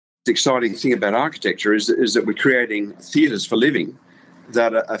The exciting thing about architecture is that we're creating theatres for living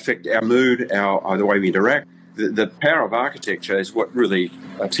that affect our mood, the way we interact. The power of architecture is what really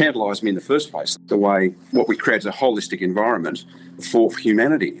tantalised me in the first place. What we create is a holistic environment for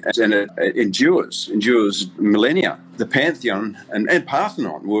humanity, and it endures millennia. The Pantheon and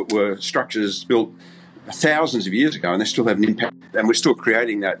Parthenon were structures built thousands of years ago, and they still have an impact. And we're still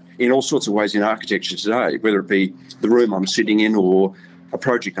creating that in all sorts of ways in architecture today, whether it be the room I'm sitting in or a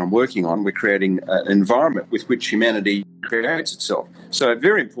project I'm working on. We're creating an environment with which humanity creates itself. So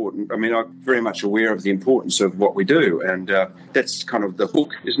very important. I mean, I'm very much aware of the importance of what we do, and that's kind of the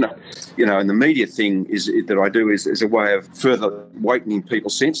hook, isn't it? And the media thing that I do is a way of further awakening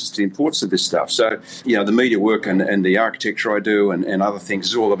people's senses to the importance of this stuff. So, the media work and the architecture I do and other things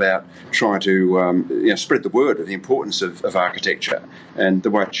is all about trying to spread the word of the importance of architecture and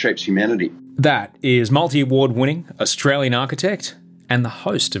the way it shapes humanity. That is multi-award winning Australian architect and the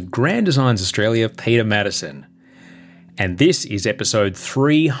host of Grand Designs Australia, Peter Maddison. And this is episode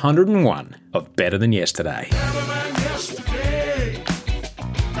 301 of Better Than Yesterday.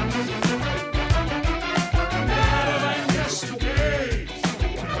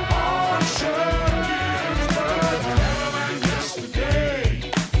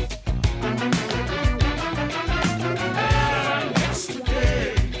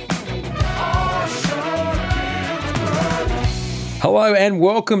 Hello and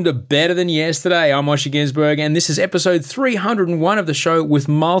welcome to Better Than Yesterday. I'm Osher Ginsberg and this is episode 301 of the show with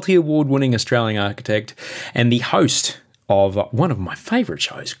multi-award winning Australian architect and the host of one of my favourite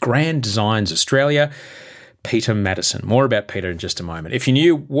shows, Grand Designs Australia, Peter Maddison. More about Peter in just a moment. If you're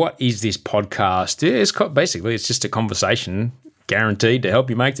new, what is this podcast? It's just a conversation guaranteed to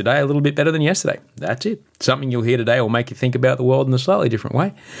help you make today a little bit better than yesterday. That's it. Something you'll hear today will make you think about the world in a slightly different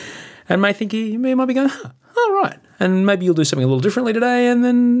way and may think you might be going, all right. And maybe you'll do something a little differently today, and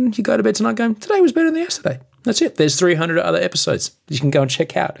then you go to bed tonight going, today was better than yesterday. That's it. There's 300 other episodes you can go and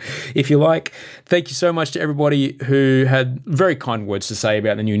check out if you like. Thank you so much to everybody who had very kind words to say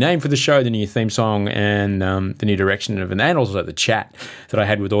about the new name for the show, the new theme song, and the new direction of it, and also the chat that I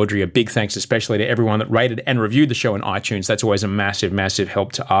had with Audrey. A big thanks especially to everyone that rated and reviewed the show on iTunes. That's always a massive, massive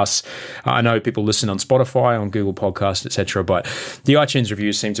help to us. I know people listen on Spotify, on Google Podcasts, etc., but the iTunes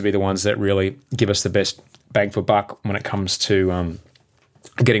reviews seem to be the ones that really give us the best bang for buck when it comes to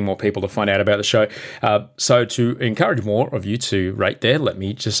getting more people to find out about the show. So to encourage more of you to rate there, let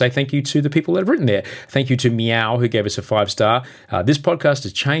me just say thank you to the people that have written there. Thank you to Meow, who gave us a 5-star. This podcast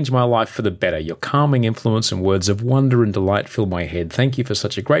has changed my life for the better. Your calming influence and words of wonder and delight fill my head. Thank you for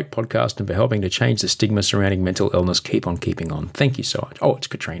such a great podcast and for helping to change the stigma surrounding mental illness. Keep on keeping on. Thank you so much. Oh, it's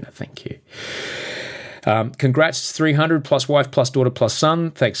Katrina. Thank you. Congrats, 300 plus wife plus daughter plus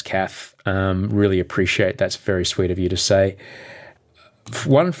son. Thanks, Kath. Really appreciate that's very sweet of you to say.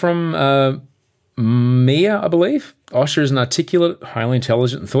 One from Mia, I believe. Osher is an articulate, highly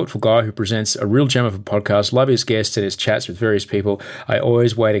intelligent and thoughtful guy who presents a real gem of a podcast. Love his guests and his chats with various people. I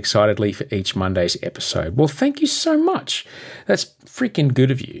always wait excitedly for each Monday's episode. Well, thank you so much. That's freaking good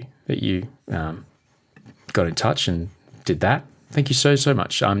of you that you got in touch and did that. Thank you so, so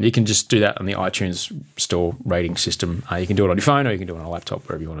much. You can just do that on the iTunes store rating system. You can do it on your phone or you can do it on a laptop,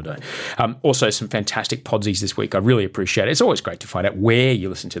 wherever you want to do. Also, some fantastic podsies this week. I really appreciate it. It's always great to find out where you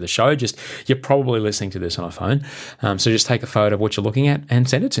listen to the show. You're probably listening to this on a phone. So just take a photo of what you're looking at and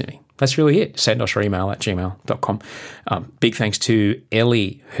send it to me. That's really it. Send us your email at gmail.com. Big thanks to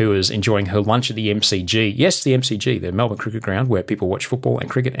Ellie, who is enjoying her lunch at the MCG. Yes, the MCG, the Melbourne Cricket Ground, where people watch football and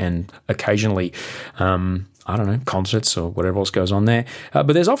cricket and occasionally concerts or whatever else goes on there. But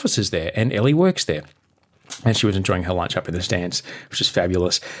there's offices there, and Ellie works there. And she was enjoying her lunch up in the stands, which is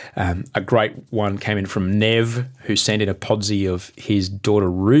fabulous. A great one came in from Nev, who sent in a podsie of his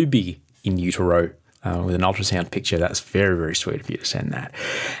daughter Ruby in utero with an ultrasound picture. That's very, very sweet of you to send that.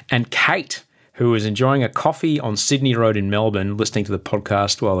 And Kate, who was enjoying a coffee on Sydney Road in Melbourne, listening to the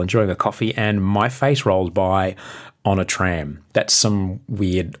podcast while enjoying a coffee, and my face rolls by on a tram. That's some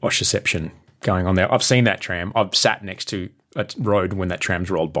weird Osherception going on there. I've seen that tram. I've sat next to a road when that tram's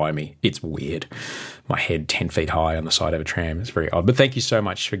rolled by me. It's weird. My head 10 feet high on the side of a tram. It's very odd. But thank you so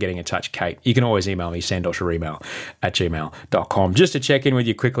much for getting in touch, Kate. You can always email me, sandosh@gmail.com. Just to check in with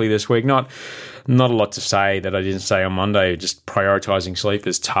you quickly this week, not a lot to say that I didn't say on Monday. Just prioritising sleep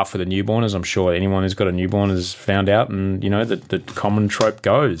is tough for the newborn, as I'm sure anyone who's got a newborn has found out. And, the common trope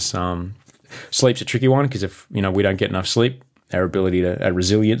goes. Sleep's a tricky one because if, we don't get enough sleep, our ability to, our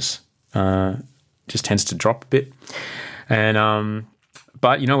resilience just tends to drop a bit. And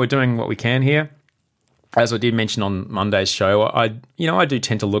but we're doing what we can here. As I did mention on Monday's show, I do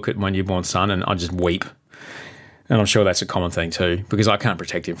tend to look at my newborn son and I just weep. And I'm sure that's a common thing too, because I can't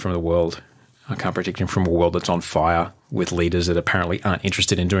protect him from the world. I can't protect him from a world that's on fire with leaders that apparently aren't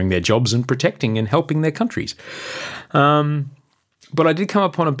interested in doing their jobs and protecting and helping their countries. But I did come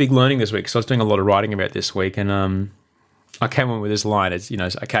upon a big learning this week, because I was doing a lot of writing about this week, and I came on with this line. It's,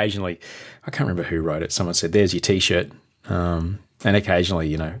 occasionally, I can't remember who wrote it. Someone said, "There's your T-shirt." And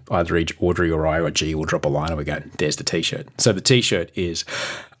occasionally, either Audrey or I or G will drop a line and we go, "There's the T-shirt." So the T-shirt is,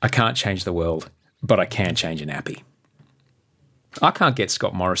 I can't change the world, but I can change a nappy. I can't get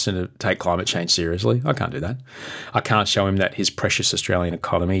Scott Morrison to take climate change seriously. I can't do that. I can't show him that his precious Australian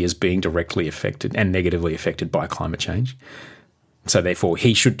economy is being directly affected and negatively affected by climate change. So therefore,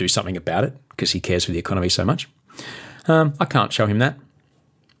 he should do something about it because he cares for the economy so much. I can't show him that,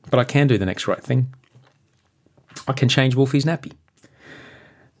 but I can do the next right thing. I can change Wolfie's nappy.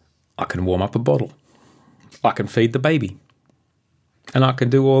 I can warm up a bottle. I can feed the baby. And I can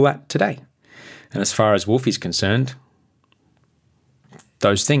do all that today. And as far as Wolfie's concerned,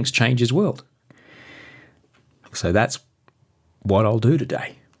 those things change his world. So that's what I'll do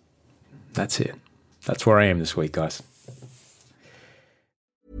today. That's it. That's where I am this week, guys.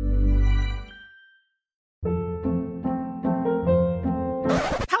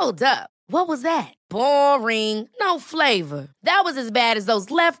 Hold up. What was that? Boring. No flavor. That was as bad as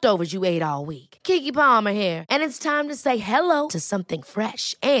those leftovers you ate all week. Keke Palmer here, and it's time to say hello to something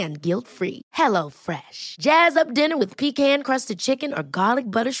fresh and guilt-free. Hello Fresh. Jazz up dinner with pecan-crusted chicken or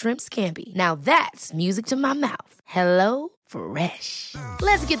garlic butter shrimp scampi. Now that's music to my mouth. Hello Fresh.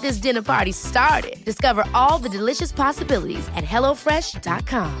 Let's get this dinner party started. Discover all the delicious possibilities at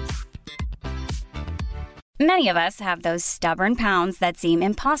hellofresh.com. Many of us have those stubborn pounds that seem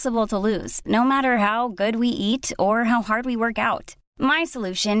impossible to lose, no matter how good we eat or how hard we work out. My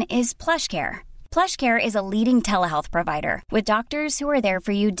solution is PlushCare. PlushCare is a leading telehealth provider with doctors who are there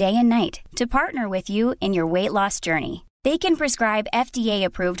for you day and night to partner with you in your weight loss journey. They can prescribe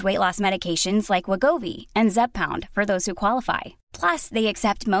FDA-approved weight loss medications like Wegovy and Zepbound for those who qualify. Plus, they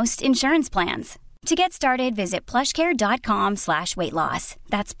accept most insurance plans. To get started, visit plushcare.com/weightloss.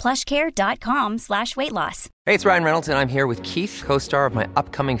 That's plushcare.com/weightloss. Hey, it's Ryan Reynolds, and I'm here with Keith, co-star of my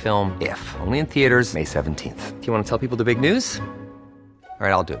upcoming film, If, only in theaters May 17th. Do you want to tell people the big news? All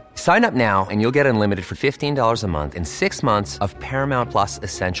right, I'll do it. Sign up now and you'll get unlimited for $15 a month and 6 months of Paramount Plus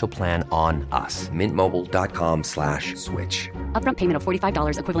Essential Plan on us. MintMobile.com/switch. Upfront payment of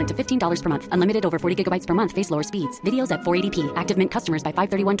 $45 equivalent to $15 per month. Unlimited over 40 gigabytes per month. Face lower speeds. Videos at 480p. Active Mint customers by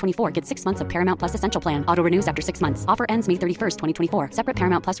 531.24 get 6 months of Paramount Plus Essential Plan. Auto renews after 6 months. Offer ends May 31st, 2024. Separate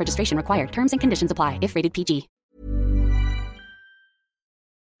Paramount Plus registration required. Terms and conditions apply if rated PG.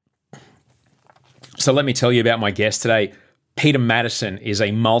 So let me tell you about my guest today. Peter Maddison is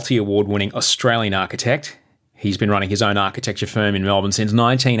a multi-award winning Australian architect. He's been running his own architecture firm in Melbourne since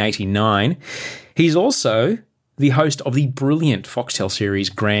 1989. He's also the host of the brilliant Foxtel series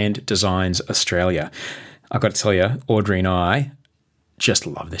Grand Designs Australia. I've got to tell you, Audrey and I just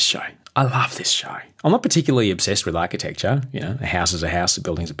love this show. I love this show. I'm not particularly obsessed with architecture. A house is a house, a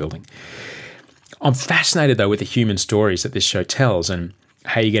building's a building. I'm fascinated, though, with the human stories that this show tells and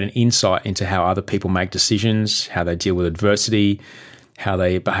how you get an insight into how other people make decisions, how they deal with adversity, how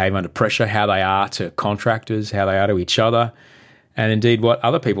they behave under pressure, how they are to contractors, how they are to each other, and indeed what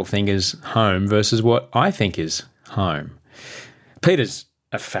other people think is home versus what I think is home. Peter's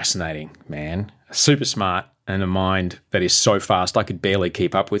a fascinating man, super smart, and a mind that is so fast I could barely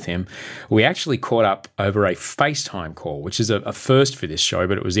keep up with him. We actually caught up over a FaceTime call, which is a first for this show,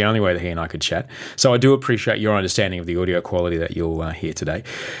 but it was the only way that he and I could chat. So I do appreciate your understanding of the audio quality that you'll hear today.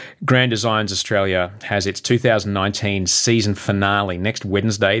 Grand Designs Australia has its 2019 season finale next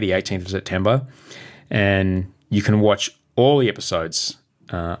Wednesday, the 18th of September, and you can watch all the episodes.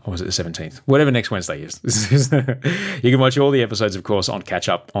 Or was it the 17th? Whatever next Wednesday is. You can watch all the episodes, of course, on Catch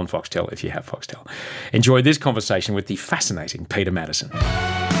Up on Foxtel if you have Foxtel. Enjoy this conversation with the fascinating Peter Maddison.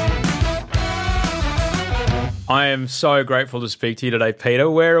 I am so grateful to speak to you today, Peter.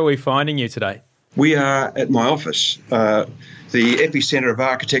 Where are we finding you today? We are at my office, the epicentre of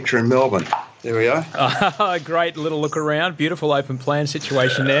architecture in Melbourne. There we are. Great little look around. Beautiful open plan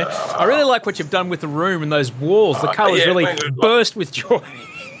situation there. I really like what you've done with the room and those walls. The colours really burst with joy.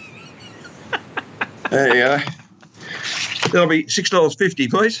 There you go. That'll be $6.50,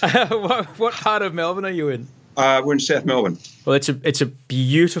 please. What part of Melbourne are you in? We're in South Melbourne. Well, it's a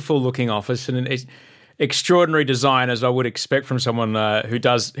beautiful looking office and it's extraordinary design, as I would expect from someone who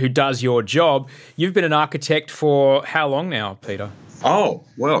does your job. You've been an architect for how long now, Peter? Oh,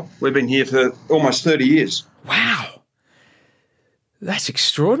 well, we've been here for almost 30 years. Wow. That's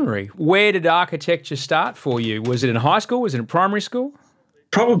extraordinary. Where did architecture start for you? Was it in high school? Was it in primary school?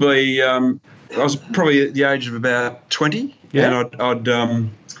 Probably I was probably at the age of about 20, and I'd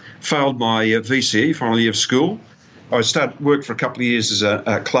failed my VCE, final year of school. I worked for a couple of years as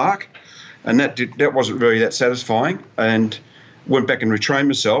a clerk, and that wasn't really that satisfying, and went back and retrained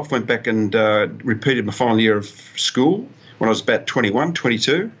myself, went back and repeated my final year of school when I was about 21,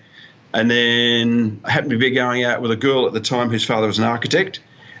 22, and then I happened to be going out with a girl at the time whose father was an architect,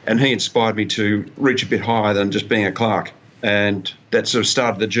 and he inspired me to reach a bit higher than just being a clerk. And that sort of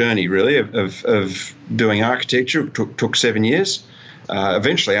started the journey, really, of doing architecture. It took 7 years.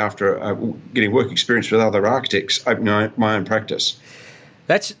 Eventually, after getting work experience with other architects, opened my own practice.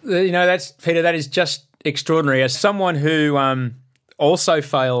 That's Peter, that is just extraordinary. As someone who also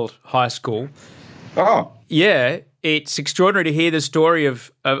failed high school, it's extraordinary to hear the story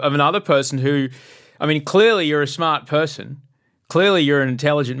of another person who, I mean, clearly you're a smart person. Clearly you're an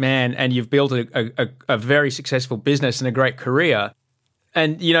intelligent man and you've built a very successful business and a great career.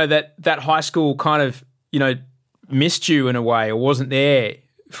 And, you know, that high school kind of, you know, missed you in a way or wasn't there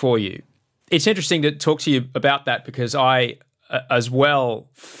for you. It's interesting to talk to you about that because I, as well,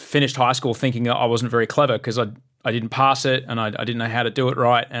 finished high school thinking I wasn't very clever because I didn't pass it and I didn't know how to do it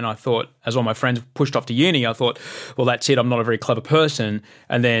right. And I thought, as all my friends pushed off to uni, I thought, well, that's it. I'm not a very clever person.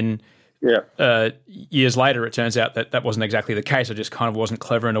 And then years later, it turns out that wasn't exactly the case. I just kind of wasn't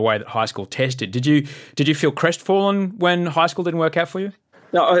clever in a way that high school tested. Did you feel crestfallen when high school didn't work out for you?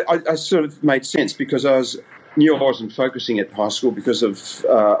 No, I sort of made sense because I knew I wasn't focusing at high school because of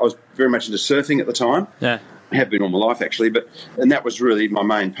I was very much into surfing at the time. Yeah. I have been all my life, actually, and that was really my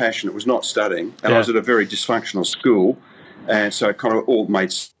main passion. It was not studying, and I was at a very dysfunctional school, and so it kind of all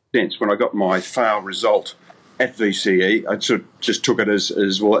made sense. When I got my fail result at VCE, I sort of just took it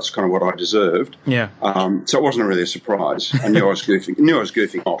as well, that's kind of what I deserved. Yeah. So it wasn't really a surprise. I knew I was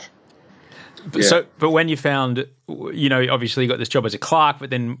goofing off. Yeah. But when you found, you know, obviously you got this job as a clerk, but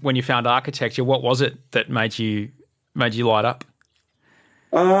then when you found architecture, what was it that made you light up?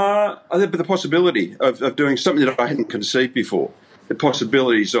 I think the possibility of doing something that I hadn't conceived before, the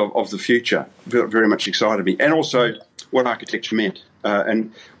possibilities of the future very much excited me, and also what architecture meant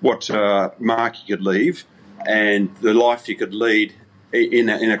and what mark you could leave and the life you could lead in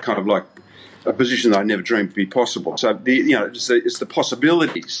a kind of like a position that I never dreamed to be possible. So it's the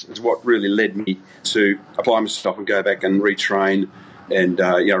possibilities is what really led me to apply myself and go back and retrain and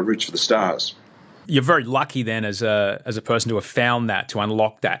reach for the stars. You're very lucky then as a person to have found that, to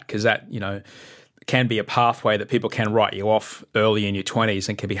unlock that, because that, you know, can be a pathway that people can write you off early in your 20s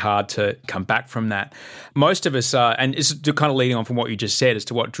and can be hard to come back from that. Most of us, and it's kind of leading on from what you just said as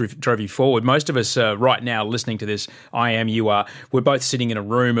to what drove you forward, most of us right now listening to this, I am, you are, we're both sitting in a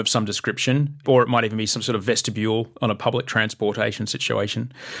room of some description, or it might even be some sort of vestibule on a public transportation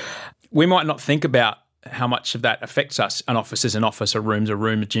situation. We might not think about how much of that affects us. An office is an office, a room's a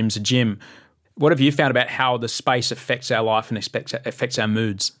room, a gym's a gym. What have you found about how the space affects our life and affects our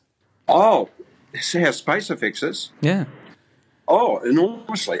moods? Oh, see how space affects us? Yeah. Oh,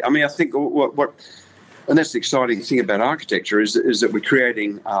 enormously. I mean, I think what and that's the exciting thing about architecture is that we're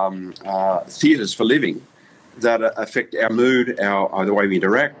creating theatres for living that affect our mood, the way we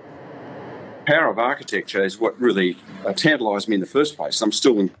interact. The power of architecture is what really tantalised me in the first place. I'm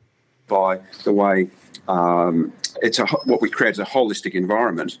still by the way what we create is a holistic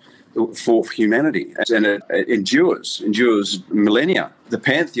environment for humanity, and it endures millennia. The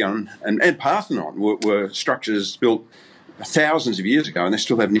Pantheon and Parthenon were structures built thousands of years ago, and they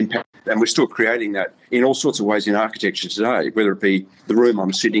still have an impact. And we're still creating that in all sorts of ways in architecture today, whether it be the room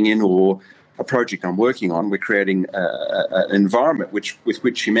I'm sitting in or a project I'm working on. We're creating an environment with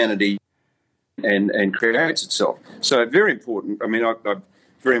which humanity and creates itself. So very important. I mean, I'm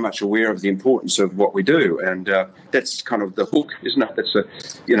very much aware of the importance of what we do, and that's kind of the hook, isn't it? That's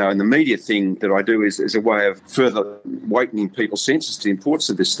and the media thing that I do is a way of further awakening people's senses to the importance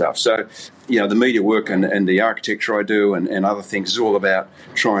of this stuff. So, the media work and the architecture I do and other things is all about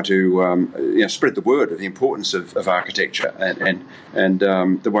trying to spread the word of the importance of architecture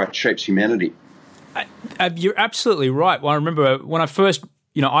and the way it shapes humanity. You're absolutely right. Well, I remember when I first,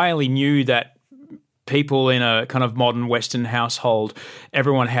 I only knew that people in a kind of modern Western household,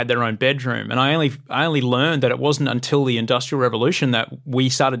 everyone had their own bedroom. And I only learned that it wasn't until the Industrial Revolution that we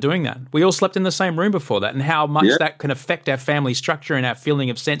started doing that. We all slept in the same room before that, and how much that can affect our family structure and our feeling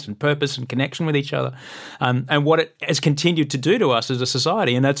of sense and purpose and connection with each other, and what it has continued to do to us as a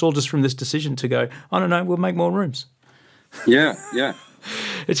society. And that's all just from this decision to go, I don't know, we'll make more rooms. Yeah.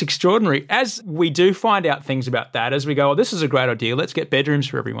 It's extraordinary. As we do find out things about that, as we go, this is a great idea, let's get bedrooms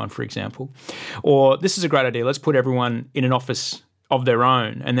for everyone, for example. Or this is a great idea, let's put everyone in an office of their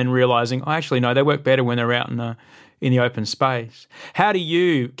own, and then realising, actually, no, they work better when they're out in the open space. How do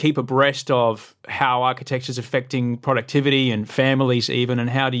you keep abreast of how architecture is affecting productivity and families even, and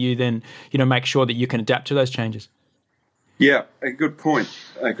how do you then, make sure that you can adapt to those changes? Yeah, a good point,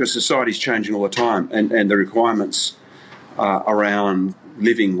 because society's changing all the time, and the requirements around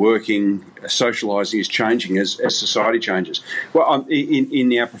living, working, socialising is changing as society changes. Well,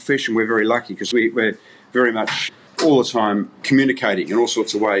 in our profession, we're very lucky because we're very much all the time communicating in all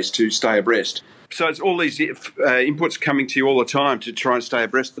sorts of ways to stay abreast. So it's all these inputs coming to you all the time to try and stay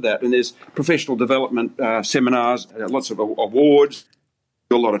abreast of that. And there's professional development seminars, lots of awards,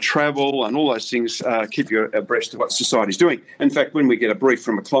 a lot of travel, and all those things keep you abreast of what society's doing. In fact, when we get a brief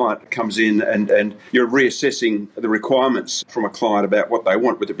from a client that comes in and you're reassessing the requirements from a client about what they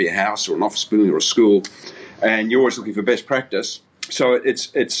want, whether it be a house or an office building or a school, and you're always looking for best practice. So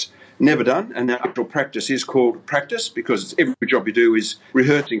it's never done, and the actual practice is called practice because every job you do is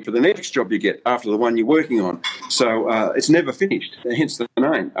rehearsing for the next job you get after the one you're working on. So it's never finished, hence the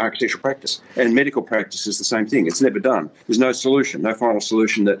name, architectural practice. And medical practice is the same thing. It's never done. There's no solution, no final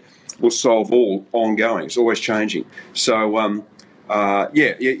solution that will solve all ongoing. It's always changing. So,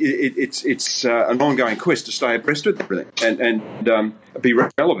 it's an ongoing quest to stay abreast of everything and be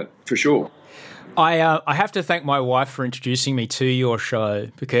relevant for sure. I have to thank my wife for introducing me to your show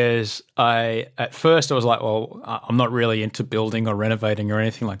because at first I was like, well, I'm not really into building or renovating or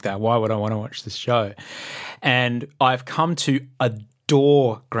anything like that. Why would I want to watch this show? And I've come to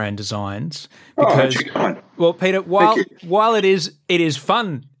adore Grand Designs because, well, Peter, while it is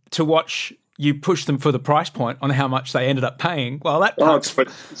fun to watch you push them for the price point on how much they ended up paying. Well,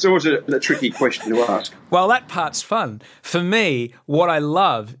 it's always a tricky question to ask. Well, that part's fun. For me, what I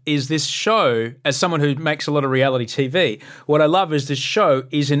love is this show, as someone who makes a lot of reality TV, what I love is this show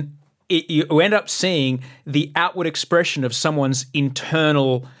is you end up seeing the outward expression of someone's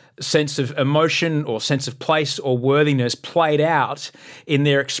internal sense of emotion or sense of place or worthiness played out in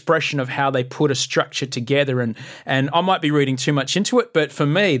their expression of how they put a structure together. And I might be reading too much into it, but for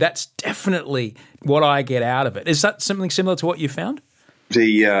me, that's definitely what I get out of it. Is that something similar to what you found?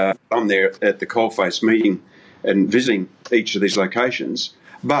 I'm there at the coalface meeting and visiting each of these locations,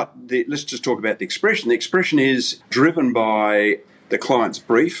 but let's just talk about the expression. The expression is driven by the client's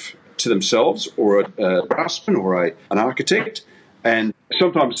brief to themselves or a draftsman or an architect, and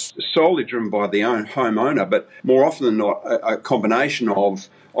sometimes solely driven by the own homeowner, but more often than not, a combination of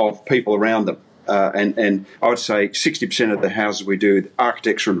people around them. And I would say 60% of the houses we do,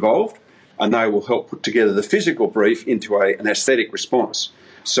 architects are involved, and they will help put together the physical brief into an aesthetic response.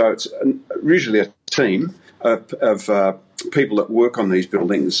 So it's usually a team of people that work on these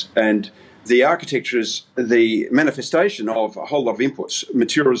buildings, and the architecture is the manifestation of a whole lot of inputs,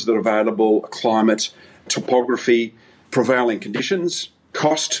 materials that are available, climate, topography, prevailing conditions,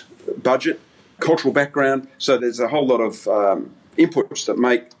 cost, budget, cultural background. So there's a whole lot of inputs that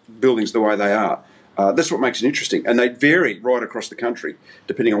make buildings the way they are. That's what makes it interesting. And they vary right across the country,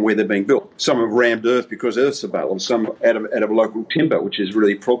 depending on where they're being built. Some are rammed earth because earth's available, some out of local timber, which is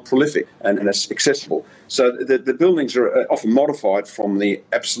really prolific and it's accessible. So the buildings are often modified from the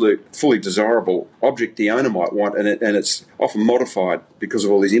absolute, fully desirable object the owner might want, and it's often modified because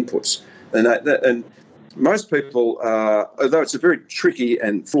of all these inputs. And most people, although it's a very tricky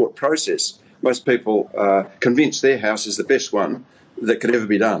and fraught process, most people convince their house is the best one that could ever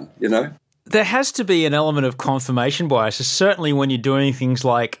be done, There has to be an element of confirmation bias, certainly when you're doing things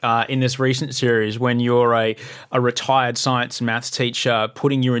like in this recent series, when you're a retired science and maths teacher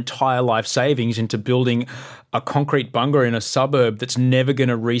putting your entire life savings into building a concrete bungalow in a suburb that's never going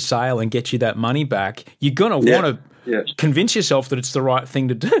to resale and get you that money back. You're going to want to convince yourself that it's the right thing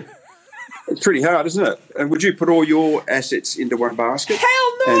to do. It's pretty hard, isn't it? And would you put all your assets into one basket?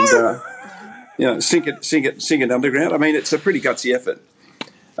 Hell no! And sink it underground. I mean, it's a pretty gutsy effort.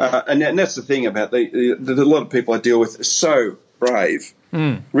 And that's the thing about a lot of people I deal with are so brave,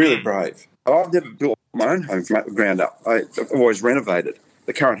 really brave. I've never built my own home from the ground up. I've always renovated.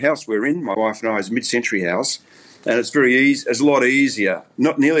 The current house we're in, my wife and I, is a mid-century house, and it's very easy. It's a lot easier,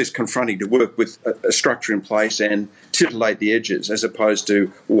 not nearly as confronting to work with a structure in place and titillate the edges as opposed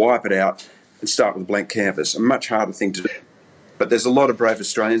to wipe it out and start with a blank canvas. A much harder thing to do. But there's a lot of brave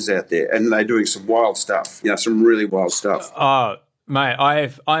Australians out there, and they're doing some wild stuff. Some really wild stuff. Oh, mate,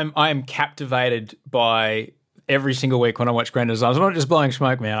 I am captivated by every single week when I watch Grand Designs. I'm not just blowing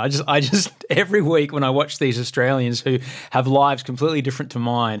smoke, man. I just every week when I watch these Australians who have lives completely different to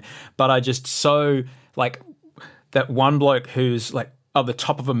mine, but I just so like that one bloke who's like at the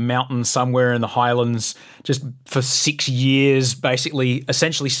top of a mountain somewhere in the Highlands just for 6 years, basically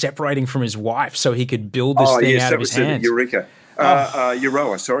essentially separating from his wife so he could build this thing out of his hands. Eureka.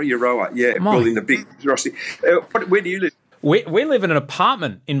 Euroa. Yeah, building the big Rossi. Where do you live? We live in an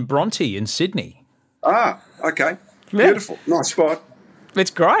apartment in Bronte in Sydney. Ah, okay. Beautiful. Nice spot.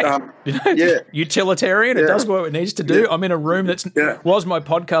 It's great. Utilitarian. It does what it needs to do. I'm in a room that was my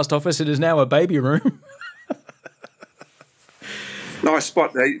podcast office. It is now a baby room. Nice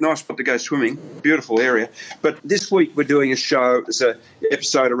spot to go swimming. Beautiful area. But this week we're doing a show. It's an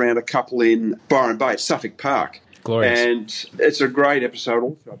episode around a couple in Byron Bay, Suffolk Park. Glorious. And it's a great episode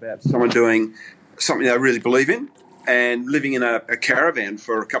also about someone doing something they really believe in and living in a caravan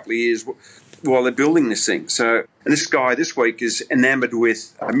for a couple of years while they're building this thing. So, and this guy this week is enamoured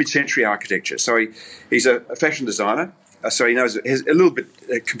with mid-century architecture. So he's a fashion designer. So he knows, has a little bit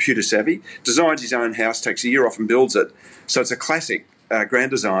computer savvy, designs his own house, takes a year off and builds it. So it's a classic Grand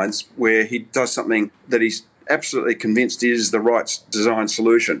Designs where he does something that he's absolutely convinced is the right design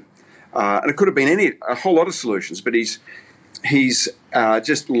solution. And it could have been a whole lot of solutions, but he's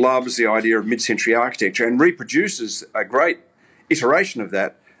just loves the idea of mid-century architecture and reproduces a great iteration of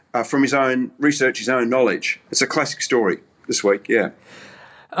that from his own research, his own knowledge. It's a classic story this week, yeah.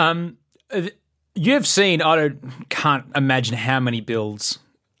 You've seen, can't imagine how many builds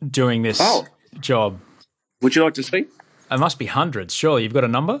doing this job. Would you like to see? It must be hundreds, surely. You've got a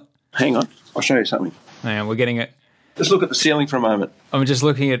number? Hang on, I'll show you something. Hang on, we're getting it. Just look at the ceiling for a moment. I'm just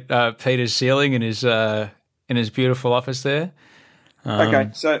looking at Peter's ceiling in his beautiful office there. Okay,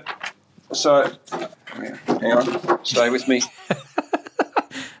 so hang on, stay with me.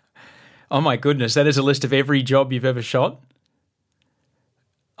 Oh my goodness, that is a list of every job you've ever shot?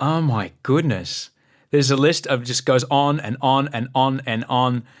 Oh my goodness. There's a list of just goes on and on and on and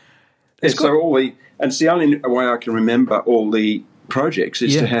on. And it's the only way I can remember all the projects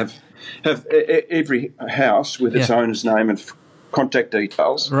is to have every house with its owner's name and contact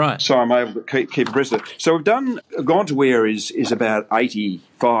details. Right. So I'm able to keep abreast of it. So we've Gone to Where is about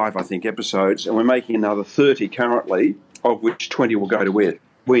 85, I think, episodes, and we're making another 30 currently, of which 20 will go to Where.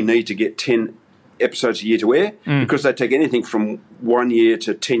 We need to get 10 episodes a year to air because they take anything from 1 year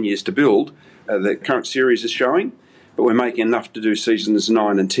to 10 years to build. The current series is showing, but we're making enough to do seasons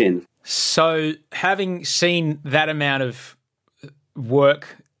 9 and 10. So having seen that amount of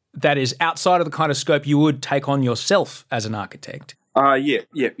work that is outside of the kind of scope you would take on yourself as an architect.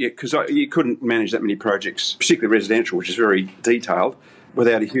 Because you couldn't manage that many projects, particularly residential, which is very detailed,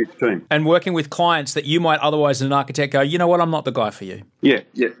 without a huge team. And working with clients that you might otherwise as an architect go, you know what, I'm not the guy for you. Yeah.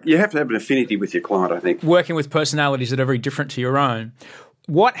 You have to have an affinity with your client, I think. Working with personalities that are very different to your own.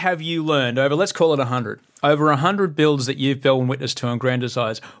 What have you learned over, let's call it 100, over 100 builds that you've built and witnessed to on Grand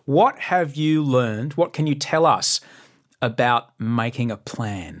Designs? What have you learned? What can you tell us about making a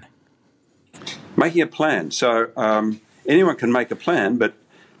plan? Making a plan. So anyone can make a plan, but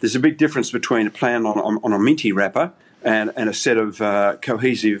there's a big difference between a plan on a minty wrapper and a set of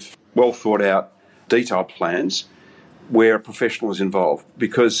cohesive, well-thought-out, detailed plans where a professional is involved.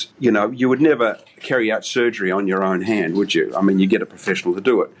 Because, you would never carry out surgery on your own hand, would you? I mean, you get a professional to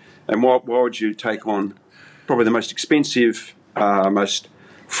do it. And why would you take on probably the most expensive, most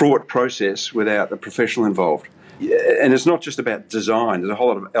fraught process without a professional involved? And it's not just about design. There's a whole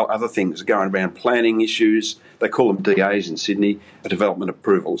lot of other things going around, planning issues. They call them DAs in Sydney, development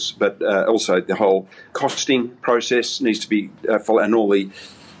approvals. But also the whole costing process needs to be followed, and all the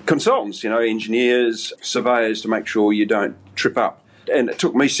consultants, engineers, surveyors, to make sure you don't trip up. And it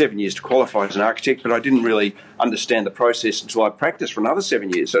took me 7 years to qualify as an architect, but I didn't really understand the process until I practiced for another 7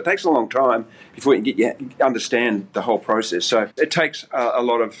 years. So it takes a long time before you understand the whole process. So it takes a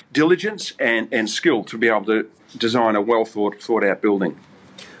lot of diligence and skill to be able to design a well thought out building.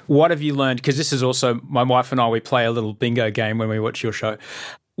 What have you learned? Because this is also, my wife and I, we play a little bingo game when we watch your show.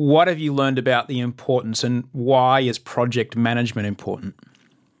 What have you learned about the importance, and why is project management important?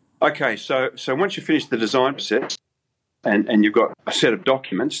 Okay, so once you finish the design process and you've got a set of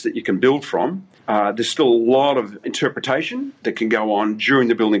documents that you can build from, there's still a lot of interpretation that can go on during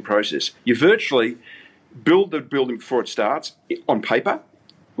the building process. You virtually build the building before it starts on paper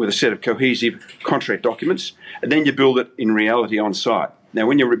with a set of cohesive contract documents, and then you build it in reality on site. Now,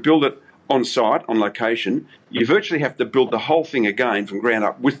 when you build it on site, on location, you virtually have to build the whole thing again from ground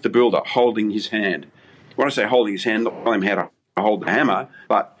up with the builder holding his hand. When I say holding his hand, not telling him how to hold the hammer,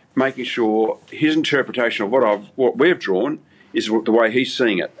 but making sure his interpretation of what we've drawn is the way he's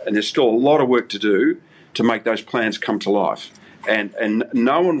seeing it. And there's still a lot of work to do to make those plans come to life. And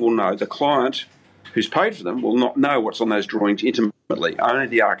no one will know, the client who's paid for them will not know what's on those drawings intimately. Only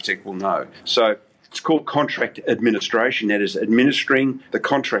the architect will know. So it's called contract administration. That is administering the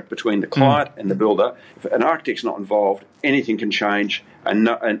contract between the client and the builder. If an architect's not involved, anything can change, and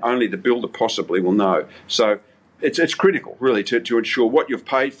only the builder possibly will know. So it's critical, really, to ensure what you've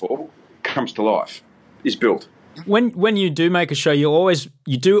paid for comes to life, is built. When you do make a show,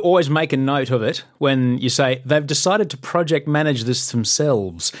 you do always make a note of it when you say they've decided to project manage this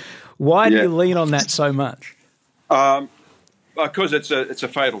themselves. Why do you lean on that so much? Because it's a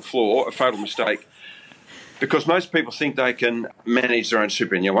fatal flaw, a fatal mistake. Because most people think they can manage their own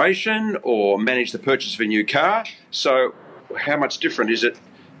superannuation or manage the purchase of a new car. So how much different is it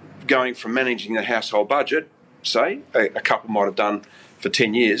going from managing the household budget, say, a couple might have done for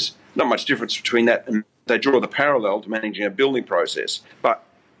 10 years, not much difference between that, and they draw the parallel to managing a building process. But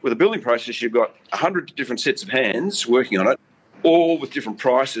with a building process, you've got 100 different sets of hands working on it, all with different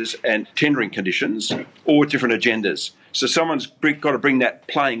prices and tendering conditions, all with different agendas. So someone's got to bring that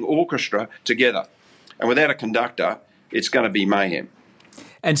playing orchestra together. And without a conductor, it's going to be mayhem.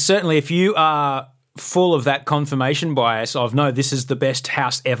 And certainly if you are full of that confirmation bias of, no, this is the best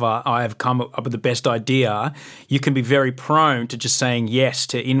house ever, I have come up with the best idea, you can be very prone to just saying yes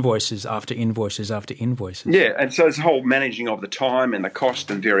to invoices after invoices after invoices. Yeah, and so it's the whole managing of the time and the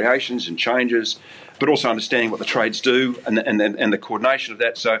cost and variations and changes, but also understanding what the trades do and the coordination of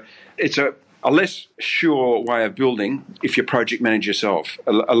that. So it's a less sure way of building if you project manage yourself.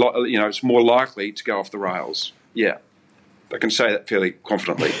 A lot, it's more likely to go off the rails. Yeah, I can say that fairly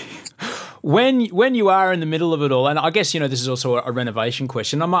confidently. When you are in the middle of it all, and I guess, this is also a renovation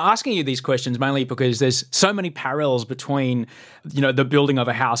question. I'm asking you these questions mainly because there's so many parallels between, the building of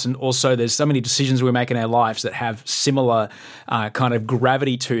a house, and also there's so many decisions we make in our lives that have similar kind of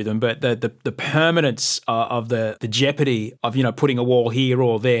gravity to them. But the permanence of the jeopardy of, putting a wall here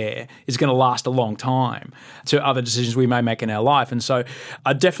or there is going to last a long time to other decisions we may make in our life. And so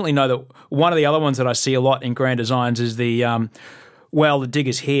I definitely know that one of the other ones that I see a lot in grand designs is the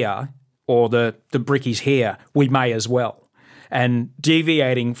digger's here, or the bricky's here, we may as well. And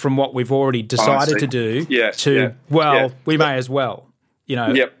deviating from what we've already decided to do we may as well,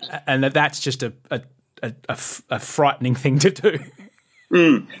 Yep. And that's just a frightening thing to do.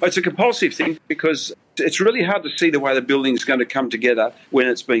 It's a compulsive thing because it's really hard to see the way the building is going to come together when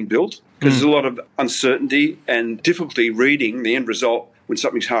it's being built, because there's a lot of uncertainty and difficulty reading the end result when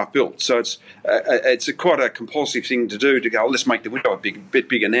something's half built. So it's quite a compulsive thing to do, to go, let's make the window a bit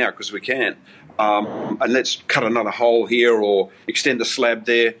bigger now because we can, and let's cut another hole here or extend the slab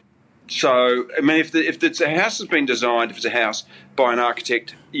there. So, I mean, if it's a house that's been designed, if it's a house by an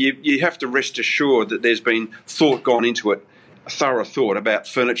architect, you have to rest assured that there's been thought gone into it, a thorough thought about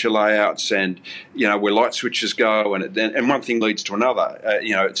furniture layouts and, where light switches go, and one thing leads to another.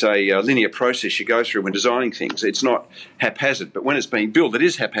 It's a linear process you go through when designing things. It's not haphazard, but when it's being built, it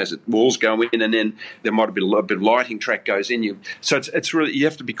is haphazard. Walls go in, and then there might be a bit of lighting track goes in. So it's really, you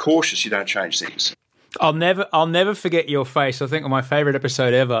have to be cautious you don't change things. I'll never forget your face. I think on my favourite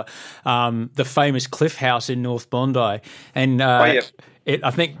episode ever, the famous Cliff House in North Bondi, and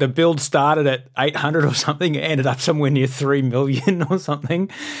I think the build started at 800 or something, it ended up somewhere near 3 million or something,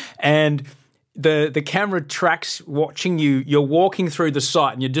 and the camera tracks watching you. You're walking through the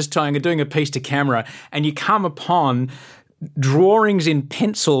site and you're just doing a piece to camera, and you come upon drawings in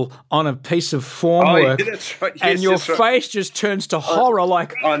pencil on a piece of formwork, that's right. Yes, and your face just turns to horror.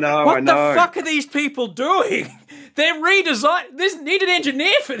 Like, I know. What the fuck are these people doing? They're redesigning. There's need an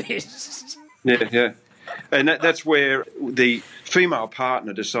engineer for this. Yeah. And that's where the female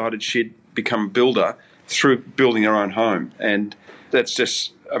partner decided she'd become a builder through building her own home. And that's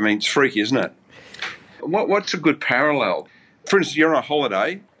just, it's freaky, isn't it? What's a good parallel? For instance, you're on a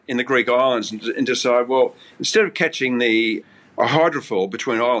holiday in the Greek islands and decide, well, instead of catching a hydrofoil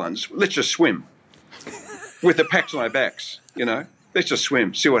between islands, let's just swim with the packs on our backs, Let's just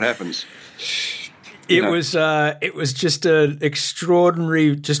swim, see what happens. It was just an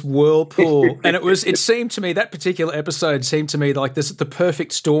extraordinary whirlpool, and it seemed to me, that particular episode seemed to me like the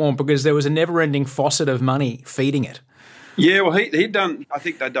perfect storm, because there was a never-ending faucet of money feeding it. Yeah, well, I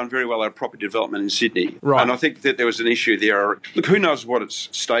think they'd done very well at property development in Sydney. Right. And I think that there was an issue there. Look, who knows what at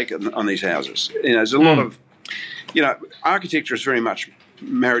stake on these houses? There's a lot of, architecture is very much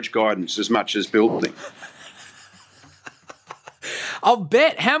marriage guidance as much as building. I'll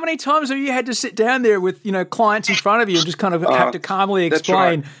bet. How many times have you had to sit down there with, clients in front of you and just kind of have to calmly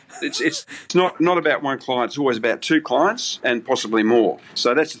explain? That's right. It's not about one client. It's always about two clients and possibly more.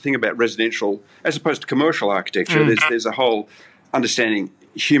 So that's the thing about residential, as opposed to commercial architecture. There's a whole understanding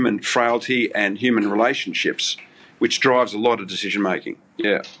human frailty and human relationships, which drives a lot of decision making.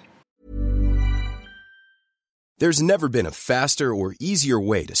 Yeah. There's never been a faster or easier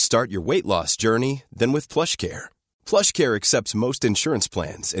way to start your weight loss journey than with PlushCare. PlushCare accepts most insurance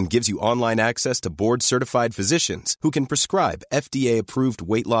plans and gives you online access to board-certified physicians who can prescribe FDA-approved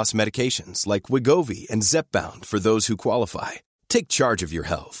weight loss medications like Wegovy and Zepbound for those who qualify. Take charge of your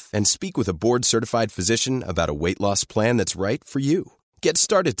health and speak with a board-certified physician about a weight loss plan that's right for you. Get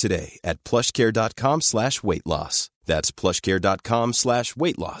started today at plushcare.com/weight loss. That's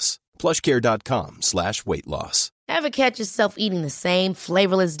plushcare.com/weight loss. plushcare.com/weight loss. Ever catch yourself eating the same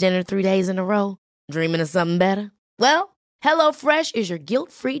flavorless dinner 3 days in a row? Dreaming of something better? Well, HelloFresh is your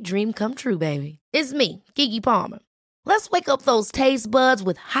guilt-free dream come true, baby. It's me, Keke Palmer. Let's wake up those taste buds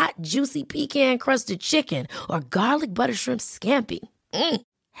with hot, juicy pecan-crusted chicken or garlic butter shrimp scampi.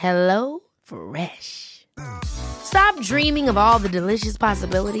 Hello Fresh. Stop dreaming of all the delicious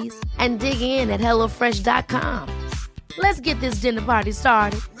possibilities and dig in at HelloFresh.com. Let's get this dinner party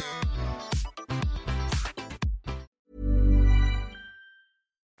started.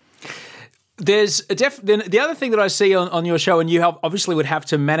 There's the other thing that I see on your show, and you obviously would have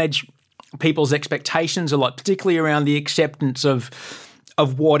to manage people's expectations a lot, particularly around the acceptance of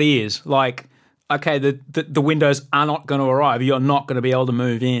what is. Like, okay, the windows are not going to arrive. You're not going to be able to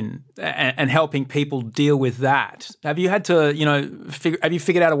move in, and helping people deal with that. Have you had to, have you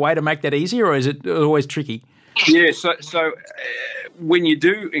figured out a way to make that easier, or is it always tricky? Yeah, so when you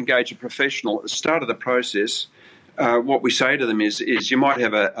do engage a professional at the start of the process, what we say to them is you might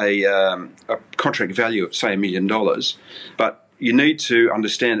have a contract value of, say, $1 million, but you need to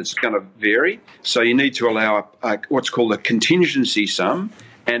understand it's going to vary. So you need to allow what's called a contingency sum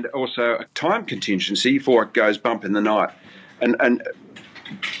and also a time contingency before it goes bump in the night. And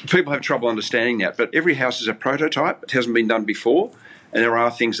people have trouble understanding that, but every house is a prototype. It hasn't been done before, and there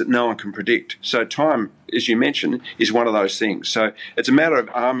are things that no one can predict. So time, as you mentioned, is one of those things. So it's a matter of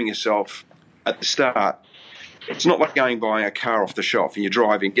arming yourself at the start. It's not like going buying a car off the shelf and you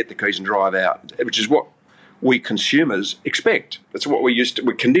drive in, get the keys and drive out, which is what we consumers expect. That's what we're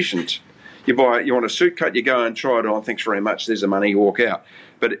conditioned. You want a suit coat, you go and try it on, thanks very much, there's the money, you walk out.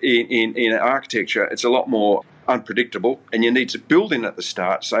 But in architecture, it's a lot more unpredictable, and you need to build in at the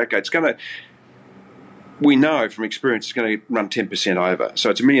start. So, okay, we know from experience it's going to run 10% over.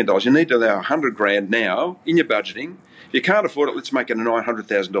 So it's $1 million. You need to allow $100,000 now in your budgeting. If you can't afford it, let's make it a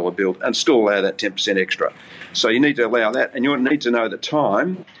 $900,000 build and still allow that 10% extra. So you need to allow that, and you need to know the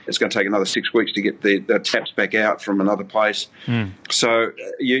time. It's going to take another 6 weeks to get the taps back out from another place. So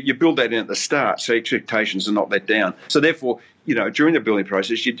you build that in at the start, so expectations are not let down. So therefore, during the building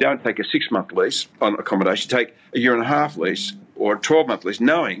process, you don't take a 6-month lease on accommodation. You take a 1.5 year lease or a 12-month lease,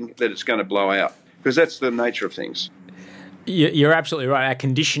 knowing that it's going to blow out, because that's the nature of things. You're absolutely right. Our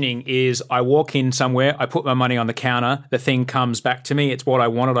conditioning is I walk in somewhere, I put my money on the counter, the thing comes back to me, it's what I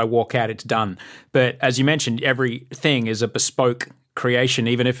wanted, I walk out, it's done. But as you mentioned, everything is a bespoke creation,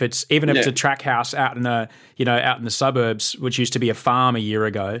 even if it's a track house out in the suburbs, which used to be a farm a year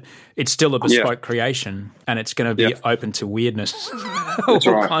ago. It's still a bespoke creation, and it's going to be open to weirdness, all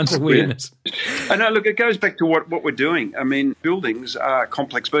kinds of weirdness. I know. Look, it goes back to what we're doing. I mean, buildings are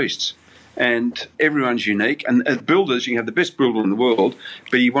complex beasts. And everyone's unique. And as builders, you can have the best builder in the world,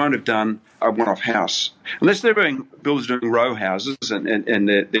 but you won't have done a one-off house. Unless they're builders doing row houses and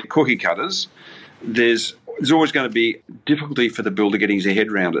they're cookie cutters, there's always going to be difficulty for the builder getting his head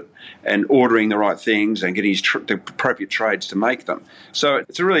around it and ordering the right things and getting the appropriate trades to make them. So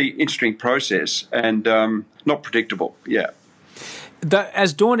it's a really interesting process and not predictable,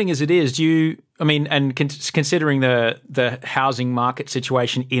 As daunting as it is, considering the housing market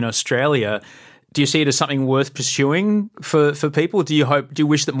situation in Australia, do you see it as something worth pursuing for people? Do you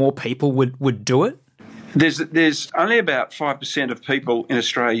wish that more people would do it? There's only about 5% of people in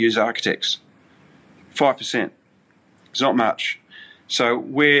Australia use architects. 5%. It's not much. So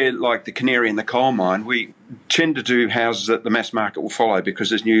we're like the canary in the coal mine. We tend to do houses that the mass market will follow because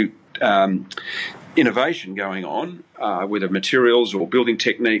there's new innovation going on, whether materials or building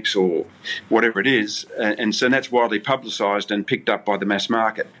techniques or whatever it is. And so that's widely publicised and picked up by the mass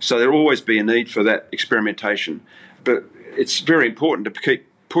market. So there'll always be a need for that experimentation. But it's very important to keep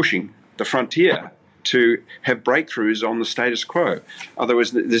pushing the frontier to have breakthroughs on the status quo.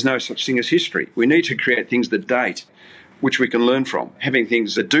 Otherwise, there's no such thing as history. We need to create things that date, which we can learn from. Having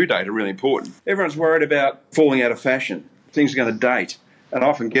things that do date are really important. Everyone's worried about falling out of fashion. Things are going to date. And I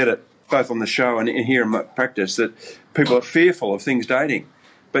often get it, both on the show and here in my practice, that people are fearful of things dating.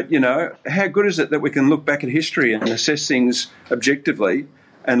 But, how good is it that we can look back at history and assess things objectively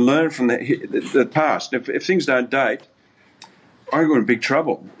and learn from the past? If things don't date, I'm in big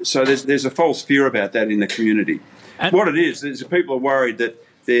trouble. So there's a false fear about that in the community. And what it is people are worried that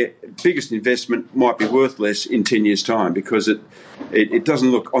their biggest investment might be worth less in 10 years' time because it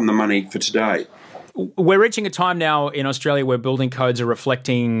doesn't look on the money for today. We're reaching a time now in Australia where building codes are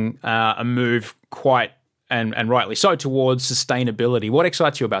reflecting a move quite, and rightly so, towards sustainability. What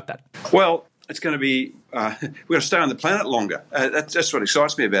excites you about that? Well, it's going to be, we're going to stay on the planet longer. That's what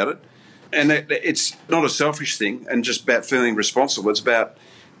excites me about it. And it's not a selfish thing and just about feeling responsible. It's about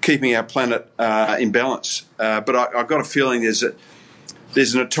keeping our planet in balance. But I've got a feeling there's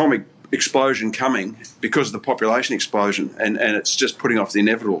an atomic explosion coming because of the population explosion, and it's just putting off the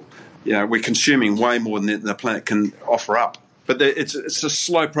inevitable. We're consuming way more than the planet can offer up. But it's a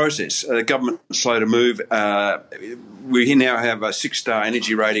slow process. The government is slow to move. We now have a 6-star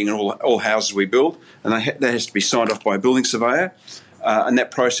energy rating in all houses we build, and that has to be signed off by a building surveyor. And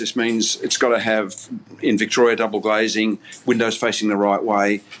that process means it's got to have, in Victoria, double glazing, windows facing the right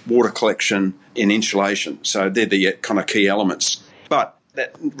way, water collection, and insulation. So they're the kind of key elements. But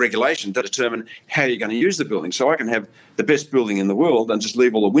that regulation does determine how you're going to use the building. So I can have the best building in the world and just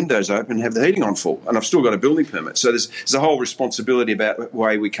leave all the windows open and have the heating on full, and I've still got a building permit. So there's a whole responsibility about the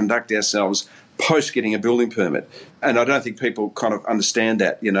way we conduct ourselves post getting a building permit. And I don't think people kind of understand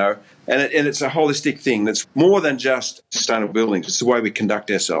that, And it's a holistic thing that's more than just sustainable buildings. It's the way we conduct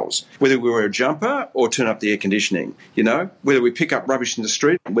ourselves, whether we wear a jumper or turn up the air conditioning, whether we pick up rubbish in the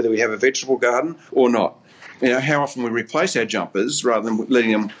street, whether we have a vegetable garden or not. How often we replace our jumpers rather than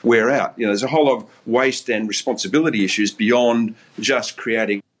letting them wear out. There's a whole lot of waste and responsibility issues beyond just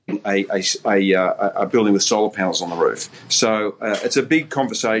creating a building with solar panels on the roof. So it's a big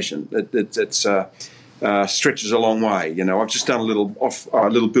conversation that stretches a long way. I've just done a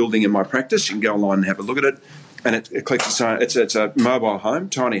little building in my practice. You can go online and have a look at it. And it collects its own. It's a mobile home,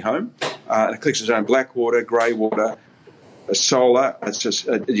 tiny home. And it collects its own black water, grey water, solar. It's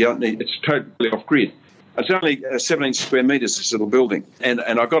totally off grid. It's only 17 square metres, this little building. And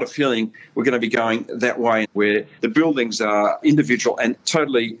I've got a feeling we're going to be going that way, where the buildings are individual and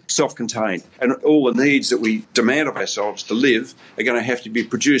totally self-contained. And all the needs that we demand of ourselves to live are going to have to be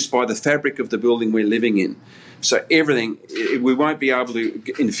produced by the fabric of the building we're living in. So everything, we won't be able to,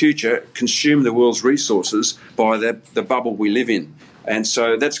 in the future, consume the world's resources by the bubble we live in. And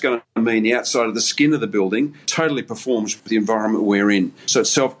so that's going to mean the outside of the skin of the building totally performs with the environment we're in. So it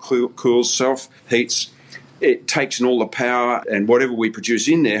self-cools, self-heats. It takes in all the power, and whatever we produce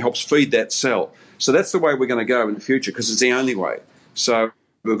in there helps feed that cell. So that's the way we're going to go in the future, because it's the only way. So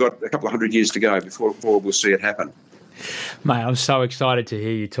we've got a couple of 100 years to go before we'll see it happen. Mate, I'm so excited to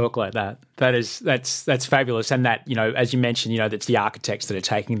hear you talk like that. That's fabulous. And that, as you mentioned, that's the architects that are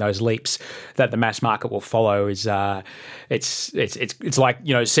taking those leaps that the mass market will follow. Is it's like,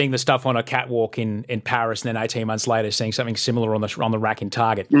 seeing the stuff on a catwalk in Paris, and then 18 months later seeing something similar on the rack in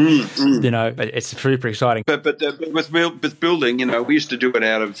Target. It's super exciting. But with building, we used to do it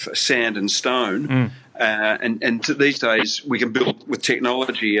out of sand and stone. And these days we can build with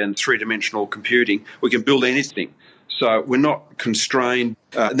technology and 3-dimensional computing. We can build anything. So we're not constrained.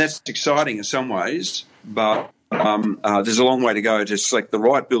 And that's exciting in some ways, but there's a long way to go to select the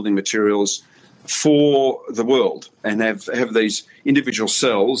right building materials for the world and have these individual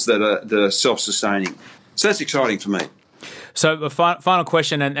cells that are self-sustaining. So that's exciting for me. So the final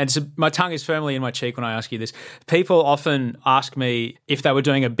question, and my tongue is firmly in my cheek when I ask you this. People often ask me if they were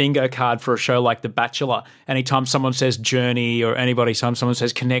doing a bingo card for a show like The Bachelor. Anytime someone says Journey, or anytime someone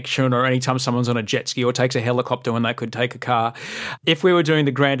says Connection, or anytime someone's on a jet ski or takes a helicopter when they could take a car. If we were doing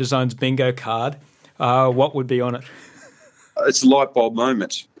the Grand Designs bingo card, what would be on it? It's a light bulb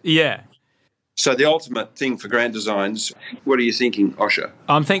moment. Yeah. So the ultimate thing for Grand Designs, what are you thinking, Osher?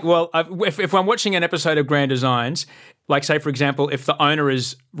 I'm thinking, if I'm watching an episode of Grand Designs, like say, for example, if the owner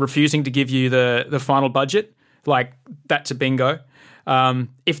is refusing to give you the final budget, like that's a bingo.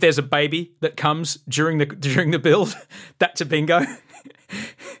 If there's a baby that comes during the build, that's a bingo.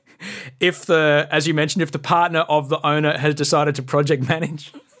 As you mentioned, if the partner of the owner has decided to project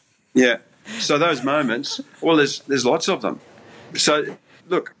manage. Yeah. So those moments, well, there's lots of them. So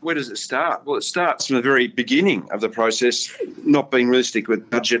look, where does it start? Well, it starts from the very beginning of the process, not being realistic with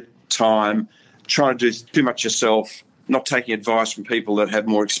budget, time, trying to do too much yourself, not taking advice from people that have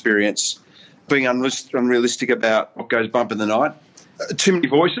more experience, being unrealistic about what goes bump in the night. Too many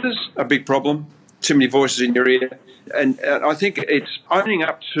voices, a big problem, too many voices in your ear. And I think it's owning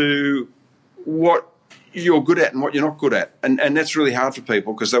up to what you're good at and what you're not good at. And that's really hard for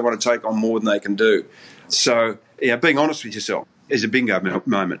people because they want to take on more than they can do. So being honest with yourself is a bingo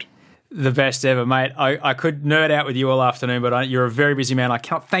moment. The best ever, mate. I could nerd out with you all afternoon, but you're a very busy man. I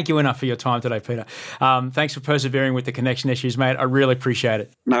cannot thank you enough for your time today, Peter. Thanks for persevering with the connection issues, mate. I really appreciate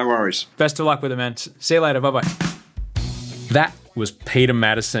it. No worries. Best of luck with it, man. See you later. Bye-bye. That was Peter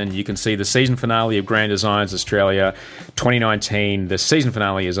Madison. You can see the season finale of Grand Designs Australia 2019. The season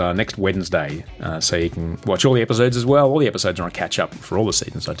finale is next Wednesday, so you can watch all the episodes as well. All the episodes are on catch-up for all the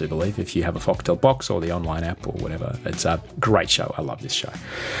seasons, I do believe, if you have a Foxtel box or the online app or whatever. It's a great show. I love this show.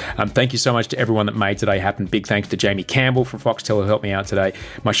 Thank you so much to everyone that made today happen. Big thanks to Jamie Campbell from Foxtel who helped me out today,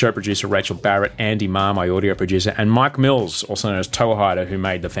 my show producer Rachel Barrett, Andy Marr, my audio producer, and Mike Mills, also known as Toa Hider, who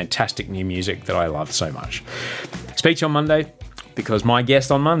made the fantastic new music that I love so much. Speak to you on Monday, because my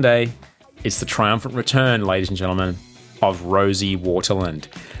guest on Monday is the triumphant return, ladies and gentlemen, of Rosie Waterland.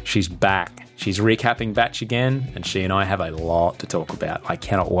 She's back. She's recapping Batch again, and she and I have a lot to talk about. I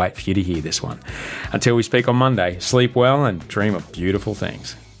cannot wait for you to hear this one. Until we speak on Monday, sleep well and dream of beautiful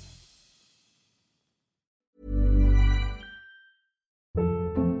things.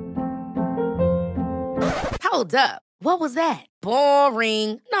 Hold up. What was that?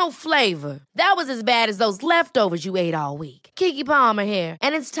 Boring. No flavor. That was as bad as those leftovers you ate all week. Keke Palmer here,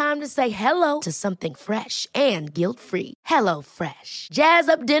 and it's time to say hello to something fresh and guilt-free. Hello Fresh. Jazz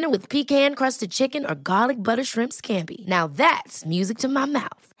up dinner with pecan-crusted chicken or garlic butter shrimp scampi. Now that's music to my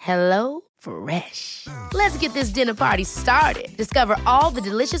mouth. Hello Fresh. Let's get this dinner party started. Discover all the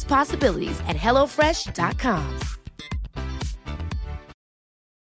delicious possibilities at HelloFresh.com.